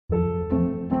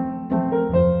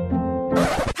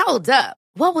Hold up.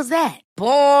 What was that?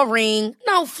 Boring.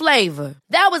 No flavor.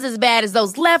 That was as bad as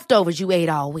those leftovers you ate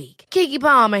all week. Keke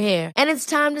Palmer here, and it's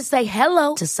time to say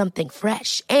hello to something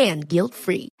fresh and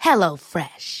guilt-free. Hello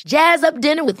Fresh. Jazz up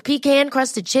dinner with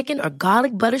pecan-crusted chicken or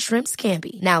garlic butter shrimp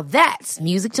scampi. Now that's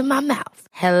music to my mouth.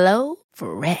 Hello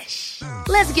Fresh.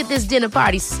 Let's get this dinner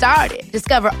party started.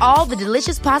 Discover all the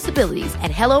delicious possibilities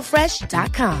at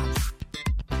hellofresh.com.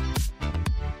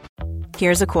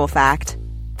 Here's a cool fact.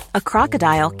 A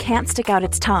crocodile can't stick out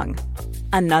its tongue.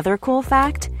 Another cool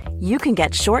fact, you can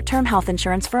get short-term health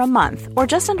insurance for a month or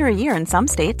just under a year in some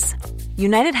states.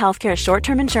 United Healthcare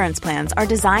short-term insurance plans are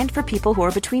designed for people who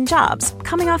are between jobs,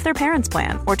 coming off their parents'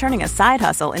 plan, or turning a side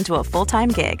hustle into a full-time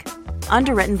gig.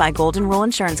 Underwritten by Golden Rule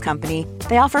Insurance Company,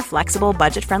 they offer flexible,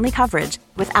 budget-friendly coverage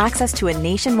with access to a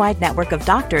nationwide network of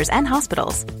doctors and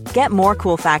hospitals. Get more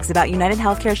cool facts about United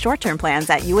Healthcare short-term plans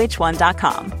at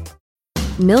uh1.com.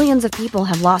 Millions of people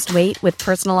have lost weight with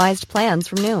personalized plans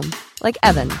from Noom. Like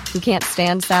Evan, who can't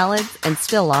stand salads and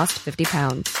still lost 50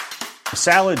 pounds.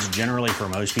 Salads generally for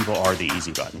most people are the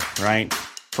easy button, right?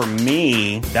 For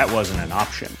me, that wasn't an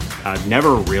option. I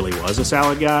never really was a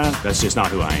salad guy. That's just not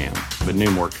who I am. But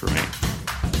Noom worked for me.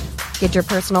 Get your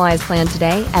personalized plan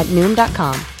today at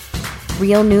Noom.com.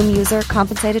 Real Noom user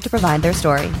compensated to provide their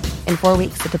story. In 4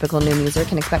 weeks, the typical Noom user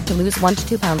can expect to lose 1 to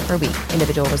 2 pounds per week.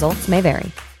 Individual results may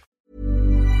vary.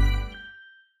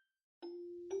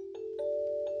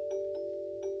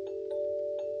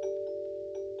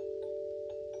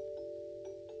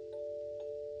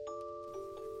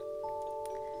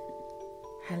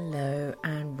 Hello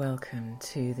and welcome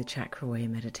to the Chakra Way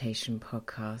Meditation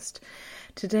Podcast.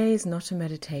 Today is not a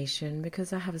meditation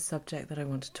because I have a subject that I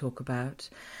want to talk about,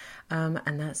 and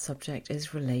that subject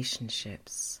is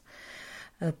relationships.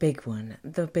 A big one,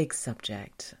 the big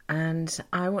subject. And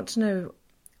I want to know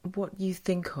what you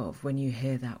think of when you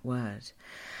hear that word.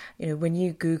 You know, when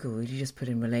you Google, you just put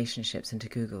in relationships into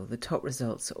Google, the top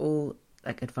results are all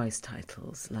like advice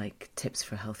titles, like tips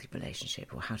for a healthy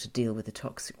relationship or how to deal with a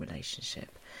toxic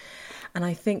relationship. And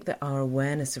I think that our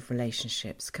awareness of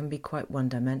relationships can be quite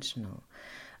one-dimensional.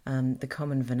 The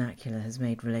common vernacular has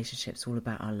made relationships all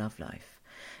about our love life,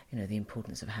 you know, the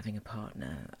importance of having a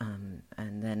partner, and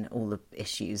then all the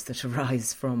issues that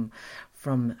arise from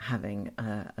having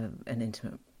an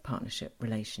intimate partnership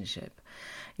relationship.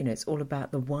 You know, it's all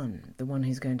about the one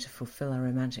who's going to fulfill our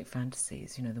romantic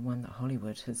fantasies, you know, the one that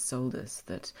Hollywood has sold us,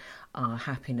 that our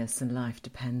happiness and life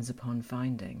depends upon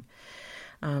finding.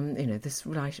 You know, this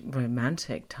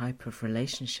romantic type of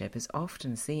relationship is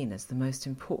often seen as the most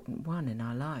important one in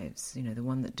our lives, you know, the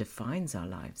one that defines our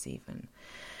lives even.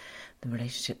 The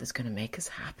relationship that's going to make us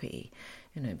happy,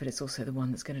 you know, but it's also the one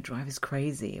that's going to drive us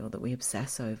crazy or that we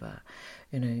obsess over.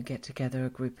 You know, get together a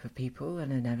group of people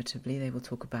and inevitably they will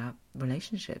talk about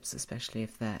relationships, especially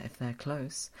if they're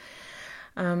close.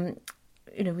 You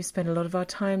know, we spend a lot of our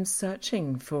time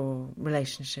searching for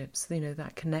relationships, you know,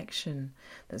 that connection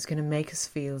that's going to make us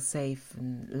feel safe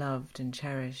and loved and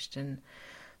cherished. And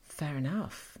fair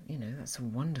enough, you know, that's a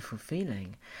wonderful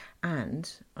feeling.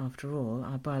 And after all,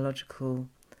 our biological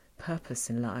purpose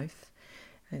in life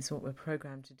is what we're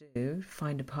programmed to do: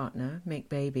 find a partner, make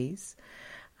babies,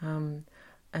 and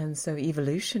so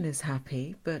evolution is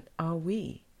happy, but are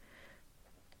we?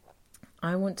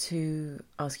 I want to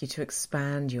ask you to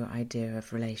expand your idea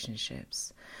of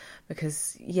relationships,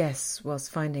 because yes,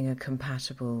 whilst finding a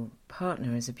compatible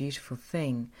partner is a beautiful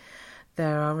thing,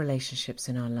 there are relationships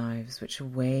in our lives which are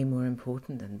way more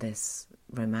important than this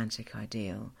romantic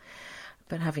ideal.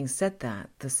 But having said that,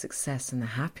 the success and the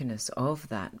happiness of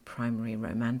that primary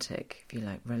romantic, if you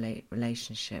like,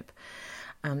 relationship,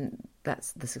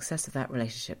 that's the success of that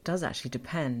relationship does actually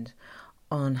depend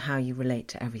on how you relate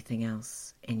to everything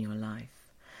else in your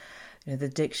life. You know, the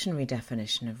dictionary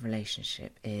definition of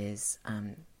relationship is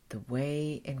the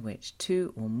way in which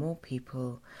two or more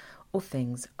people or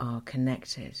things are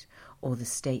connected, or the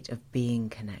state of being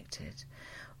connected,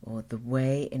 or the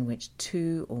way in which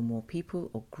two or more people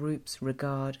or groups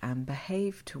regard and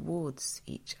behave towards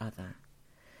each other.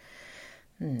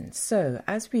 So,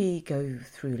 as we go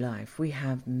through life, we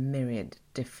have myriad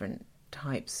different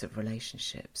types of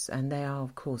relationships, and they are,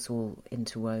 of course, all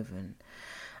interwoven.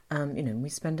 You know, we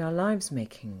spend our lives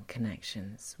making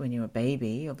connections. When you're a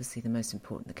baby, obviously the most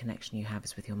important connection you have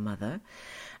is with your mother,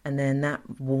 and then that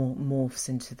morphs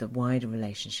into the wider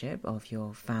relationship of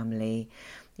your family,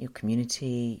 your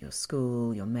community, your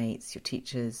school, your mates, your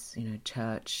teachers, you know,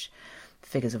 church,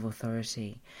 figures of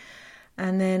authority.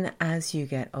 And then as you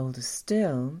get older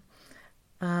still,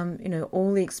 you know,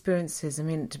 all the experiences, I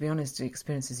mean, to be honest, the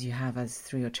experiences you have as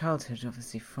through your childhood,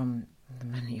 obviously from the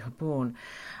minute you're born,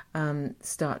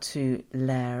 start to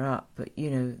layer up. But,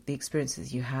 the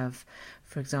experiences you have,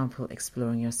 for example,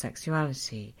 exploring your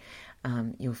sexuality,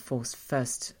 your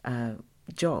first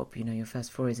job, your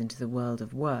first forays into the world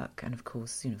of work, and of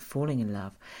course, falling in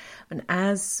love. And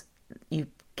as you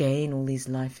gain all these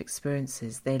life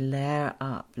experiences, they layer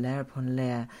up, layer upon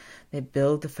layer. They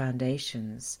build the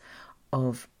foundations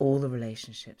of all the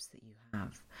relationships that you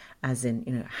have, as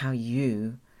in, how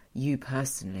you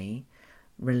personally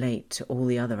relate to all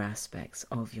the other aspects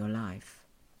of your life.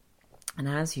 And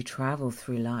as you travel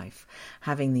through life,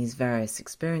 having these various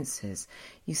experiences,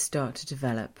 you start to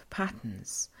develop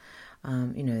patterns.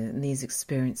 And these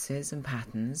experiences and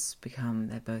patterns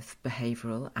they're both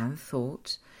behavioural and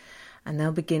thought, and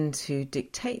they'll begin to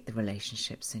dictate the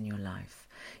relationships in your life.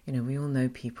 We all know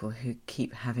people who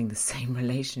keep having the same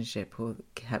relationship or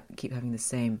keep having the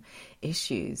same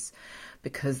issues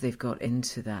because they've got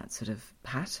into that sort of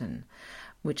pattern,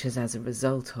 which is as a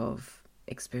result of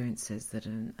experiences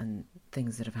and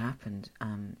things that have happened,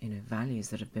 values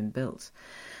that have been built,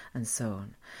 and so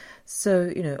on.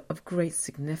 So, of great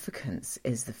significance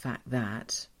is the fact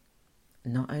that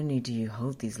not only do you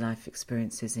hold these life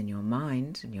experiences in your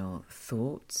mind and your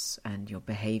thoughts and your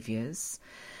behaviours,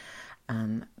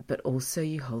 but also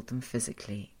you hold them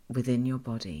physically within your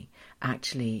body,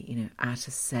 actually, at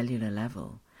a cellular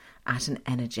level, at an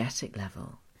energetic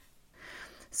level.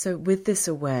 So with this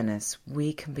awareness,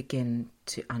 we can begin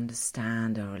to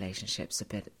understand our relationships a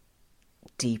bit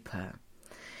deeper.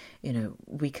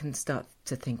 We can start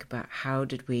to think about, how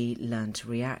did we learn to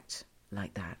react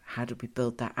like that? How did we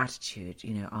build that attitude,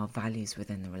 our values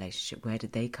within the relationship? Where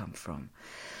did they come from?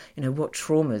 What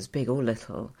traumas, big or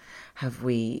little, have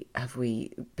we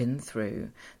been through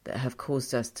that have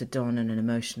caused us to don an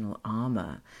emotional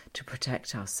armour to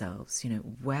protect ourselves?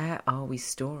 Where are we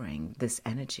storing this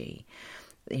energy?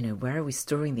 Where are we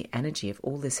storing the energy of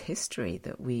all this history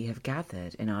that we have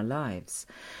gathered in our lives?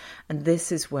 And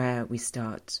this is where we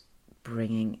start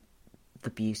bringing the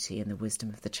beauty and the wisdom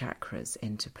of the chakras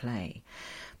into play,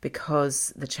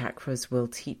 because the chakras will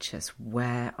teach us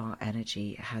where our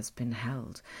energy has been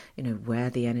held,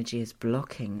 where the energy is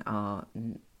blocking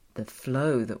the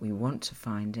flow that we want to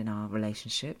find in our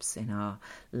relationships, in our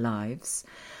lives.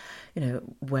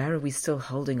 Where are we still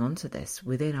holding on to this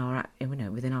within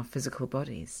our physical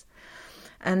bodies?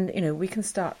 And, we can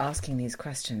start asking these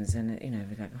questions and,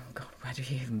 we're like, oh God, where do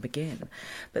you even begin?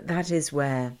 But that is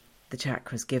where the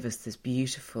chakras give us this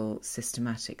beautiful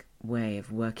systematic way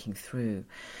of working through.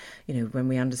 When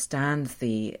we understand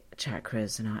the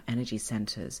chakras and our energy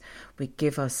centres, we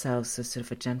give ourselves a sort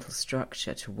of a gentle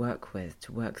structure to work with,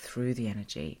 to work through the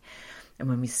energy. And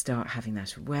when we start having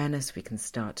that awareness, we can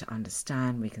start to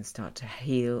understand, we can start to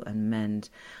heal and mend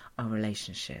our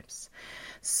relationships.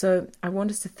 So I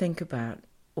want us to think about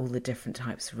all the different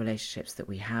types of relationships that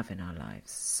we have in our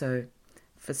lives. So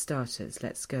for starters,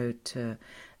 let's go to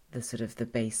the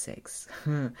basics.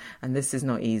 And this is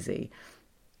not easy.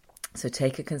 So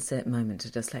take a moment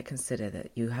to just consider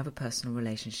that you have a personal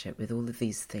relationship with all of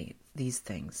these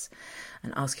things,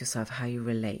 and ask yourself how you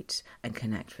relate and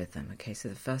connect with them. Okay, so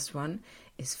the first one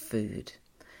is food.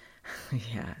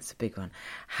 Yeah, it's a big one.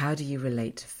 How do you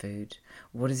relate to food?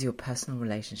 What is your personal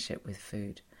relationship with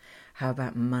food? How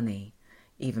about money?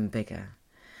 Even bigger.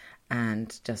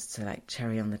 And just to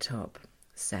cherry on the top,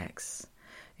 sex.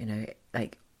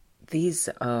 These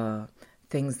are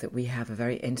things that we have a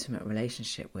very intimate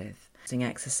relationship with. It's an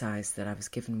exercise that I was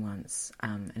given once,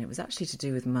 and it was actually to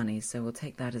do with money, so we'll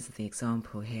take that as the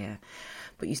example here.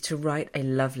 But used to write a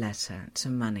love letter to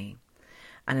money.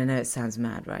 And I know it sounds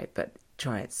mad, right? But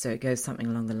try it. So it goes something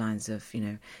along the lines of,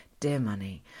 dear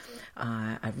money,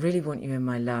 I really want you in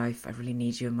my life. I really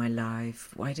need you in my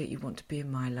life. Why don't you want to be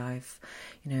in my life?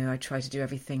 I try to do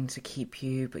everything to keep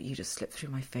you, but you just slip through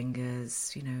my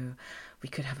fingers. We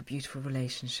could have a beautiful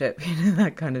relationship,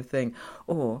 that kind of thing.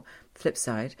 Or flip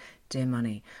side, dear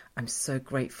money, I'm so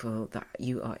grateful that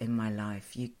you are in my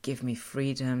life. You give me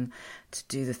freedom to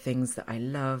do the things that I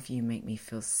love. You make me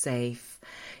feel safe.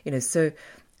 So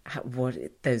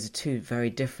those are two very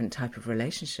different type of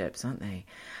relationships, aren't they?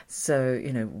 So,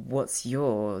 what's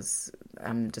yours?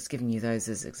 I'm just giving you those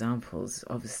as examples.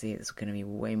 Obviously, it's going to be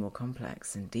way more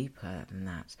complex and deeper than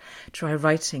that. Try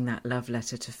writing that love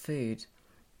letter to food.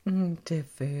 Dear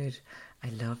food, I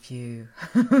love you.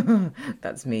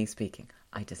 That's me speaking.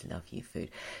 I just love you, food.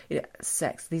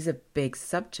 Sex, these are big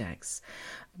subjects.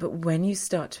 But when you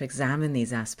start to examine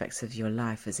these aspects of your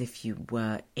life as if you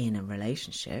were in a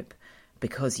relationship,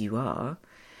 because you are,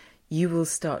 you will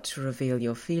start to reveal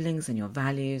your feelings and your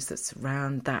values that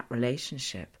surround that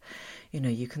relationship.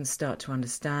 You can start to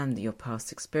understand that your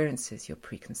past experiences, your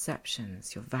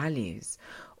preconceptions, your values,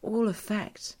 all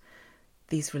affect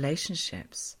these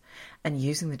relationships. And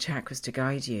using the chakras to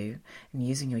guide you and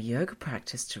using your yoga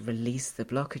practice to release the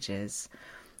blockages,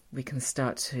 we can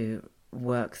start to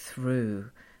work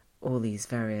through all these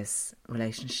various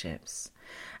relationships.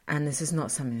 And this is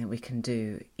not something that we can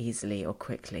do easily or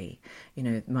quickly.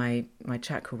 My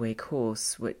Chakra Way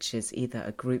course, which is either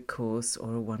a group course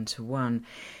or a one-to-one,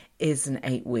 is an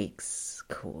 8 weeks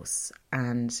course.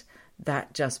 And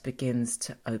that just begins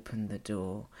to open the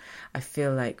door. I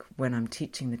feel like when I'm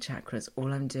teaching the chakras,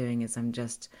 all I'm doing is I'm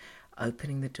just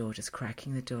opening the door, just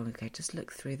cracking the door. Okay, just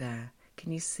look through there.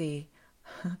 Can you see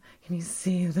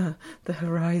the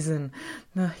horizon,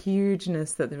 the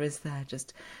hugeness that there is there?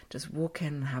 Just walk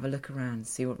in and have a look around,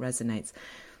 see what resonates.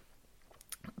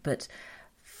 But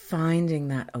finding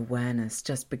that awareness,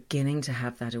 just beginning to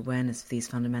have that awareness of these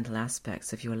fundamental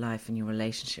aspects of your life and your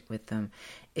relationship with them,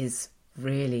 is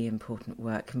really important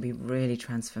work, can be really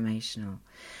transformational.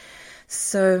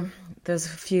 So there's a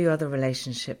few other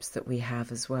relationships that we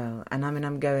have as well. And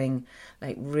I'm going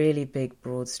like really big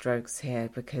broad strokes here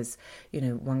because,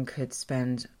 one could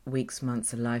spend weeks,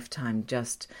 months, a lifetime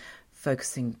just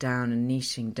focusing down and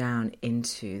niching down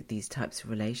into these types of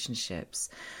relationships.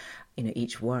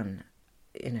 Each one,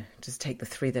 just take the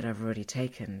 3 that I've already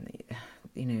taken.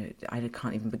 I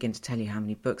can't even begin to tell you how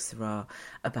many books there are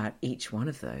about each one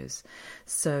of those.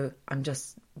 So I'm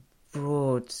just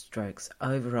broad strokes,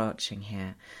 overarching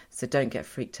here. So don't get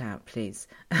freaked out, please.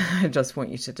 I just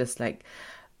want you to just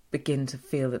begin to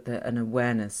feel that an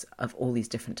awareness of all these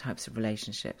different types of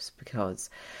relationships, because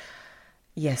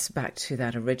yes, back to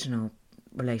that original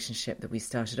relationship that we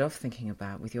started off thinking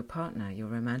about with your partner, your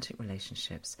romantic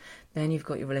relationships. Then you've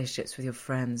got your relationships with your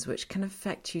friends, which can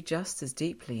affect you just as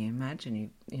deeply. Imagine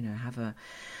you have a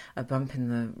bump in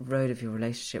the road of your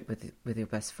relationship with your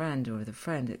best friend or with a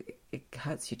friend. It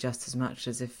hurts you just as much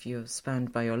as if you're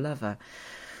spurned by your lover,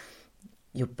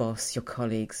 your boss, your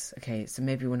colleagues. Okay, so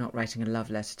maybe we're not writing a love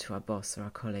letter to our boss or our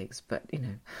colleagues, but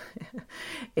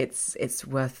it's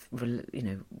worth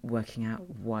working out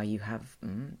why you have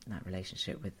that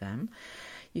relationship with them.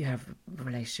 You have a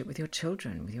relationship with your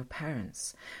children, with your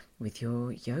parents, with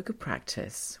your yoga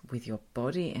practice, with your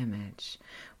body image,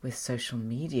 with social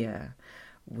media,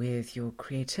 with your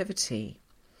creativity.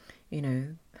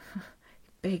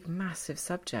 Big, massive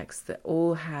subjects that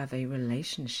all have a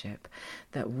relationship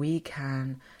that we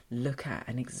can look at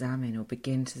and examine or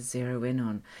begin to zero in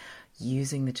on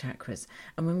using the chakras.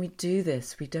 And when we do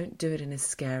this, we don't do it in a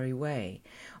scary way.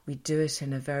 We do it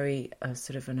in a very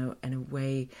in a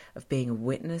way of being a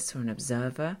witness or an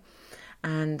observer.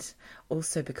 And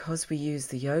also because we use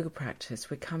the yoga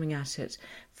practice, we're coming at it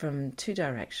from 2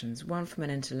 directions, one from an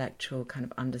intellectual kind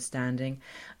of understanding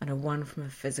and one from a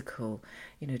physical,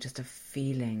 just a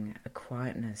feeling, a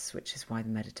quietness, which is why the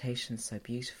meditation's so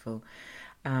beautiful.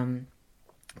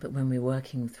 But when we're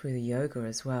working through the yoga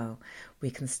as well,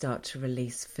 we can start to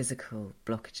release physical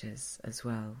blockages as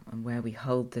well, and where we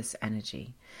hold this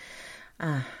energy.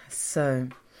 So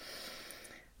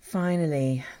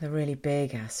finally, the really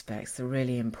big aspects, the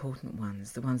really important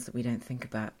ones, the ones that we don't think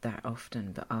about that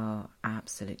often but are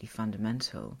absolutely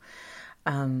fundamental.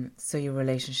 So your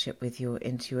relationship with your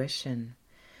intuition,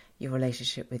 your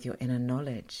relationship with your inner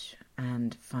knowledge,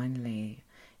 and finally,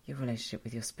 your relationship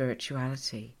with your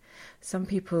spirituality. Some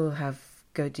people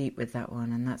go deep with that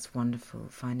one, and that's wonderful.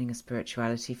 Finding a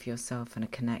spirituality for yourself and a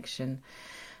connection,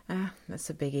 that's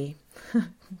a biggie.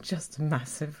 Just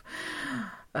massive.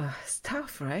 It's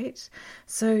tough, right?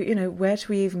 So, where do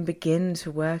we even begin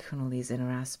to work on all these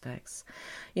inner aspects?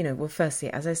 Well, firstly,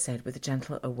 as I said, with a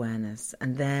gentle awareness,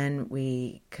 and then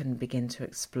we can begin to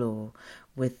explore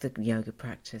with the yoga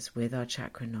practice, with our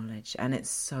chakra knowledge, and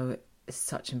it's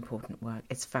such important work.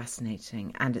 It's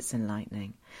fascinating and it's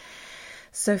enlightening.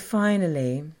 So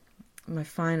finally, my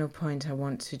final point, I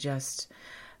want to just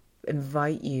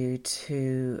invite you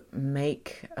to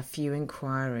make a few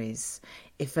inquiries,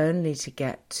 if only to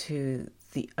get to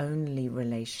the only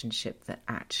relationship that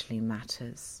actually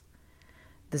matters.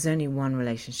 There's only one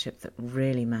relationship that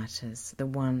really matters, the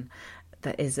one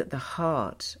that is at the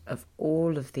heart of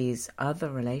all of these other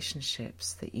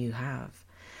relationships that you have,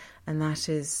 and that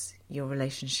is your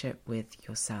relationship with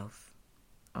yourself,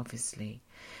 obviously.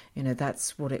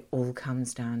 That's what it all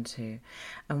comes down to.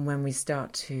 And when we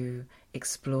start to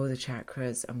explore the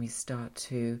chakras and we start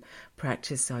to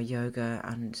practice our yoga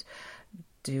and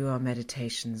do our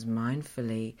meditations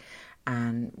mindfully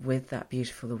and with that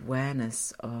beautiful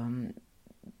awareness,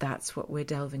 that's what we're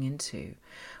delving into.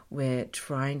 We're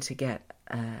trying to get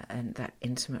and that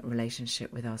intimate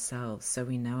relationship with ourselves, so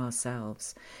we know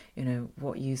ourselves. You know,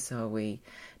 what use are we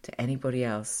to anybody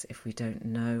else if we don't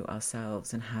know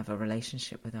ourselves and have a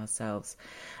relationship with ourselves?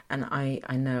 And I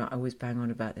know I always bang on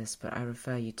about this, but I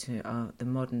refer you to the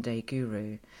modern day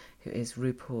guru, who is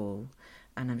RuPaul.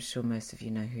 And I'm sure most of you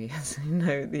know who he is. You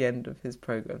know the end of his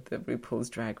program, the RuPaul's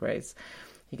Drag Race.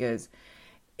 He goes,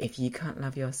 if you can't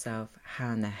love yourself,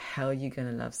 how in the hell are you going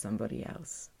to love somebody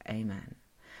else? Amen.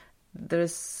 There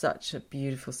is such a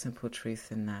beautiful, simple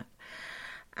truth in that.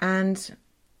 And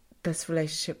this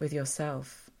relationship with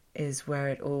yourself is where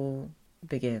it all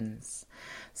begins.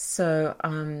 So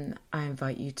I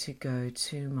invite you to go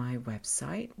to my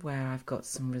website, where I've got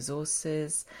some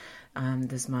resources.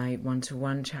 There's my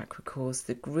one-to-one chakra course.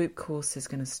 The group course is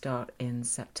going to start in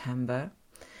September,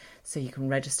 so you can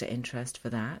register interest for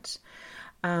that.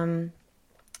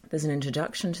 There's an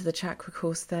introduction to the chakra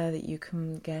course there that you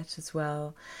can get as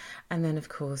well. And then, of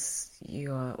course,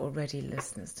 you are already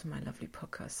listeners to my lovely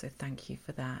podcast, so thank you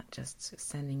for that. Just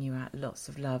sending you out lots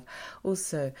of love.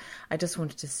 Also, I just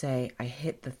wanted to say I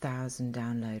hit the 1,000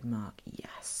 download mark.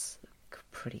 Yes,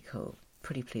 pretty cool.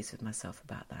 Pretty pleased with myself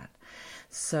about that.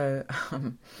 So,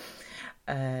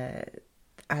 and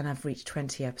I've reached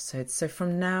 20 episodes. So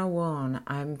from now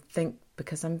on,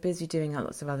 because I'm busy doing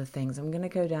lots of other things, I'm going to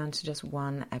go down to just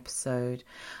one episode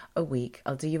a week.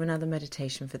 I'll do you another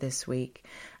meditation for this week,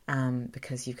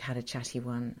 because you've had a chatty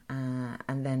one.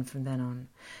 And then from then on,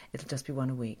 it'll just be one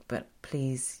a week. But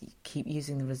please keep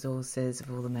using the resources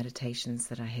of all the meditations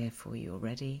that are here for you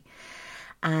already.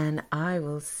 And I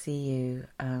will see you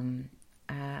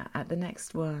at the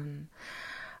next one.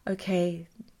 Okay,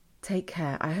 take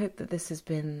care. I hope that this has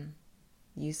been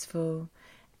useful.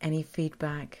 Any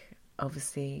feedback,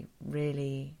 obviously,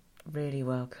 really, really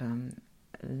welcome.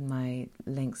 My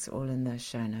links are all in the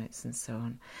show notes and so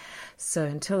on. So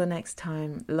until the next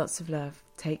time, lots of love.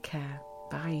 Take care.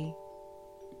 Bye.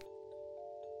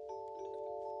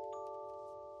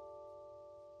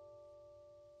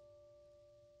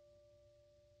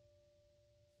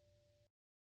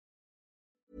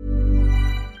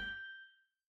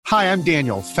 Hi, I'm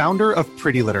Daniel, founder of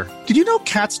Pretty Litter. Did you know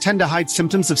cats tend to hide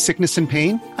symptoms of sickness and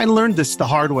pain? I learned this the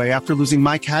hard way after losing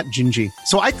my cat, Gingy.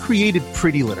 So I created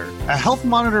Pretty Litter, a health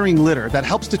monitoring litter that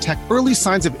helps detect early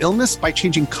signs of illness by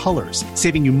changing colors,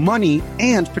 saving you money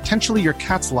and potentially your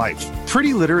cat's life.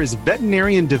 Pretty Litter is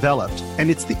veterinarian developed, and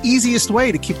it's the easiest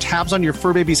way to keep tabs on your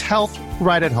fur baby's health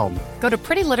right at home. Go to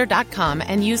prettylitter.com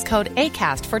and use code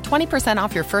ACAST for 20%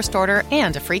 off your first order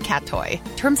and a free cat toy.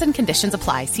 Terms and conditions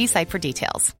apply. See site for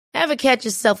details. Ever catch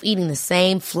yourself eating the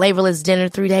same flavorless dinner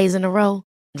 3 days in a row?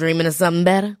 Dreaming of something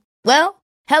better? Well,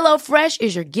 HelloFresh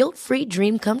is your guilt-free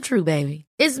dream come true, baby.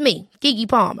 It's me, Keke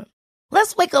Palmer.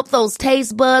 Let's wake up those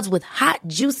taste buds with hot,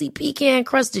 juicy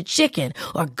pecan-crusted chicken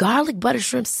or garlic butter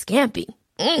shrimp scampi.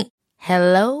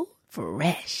 Hello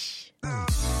Fresh.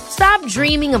 Stop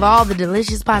dreaming of all the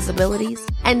delicious possibilities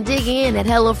and dig in at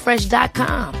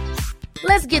HelloFresh.com.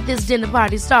 Let's get this dinner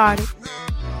party started.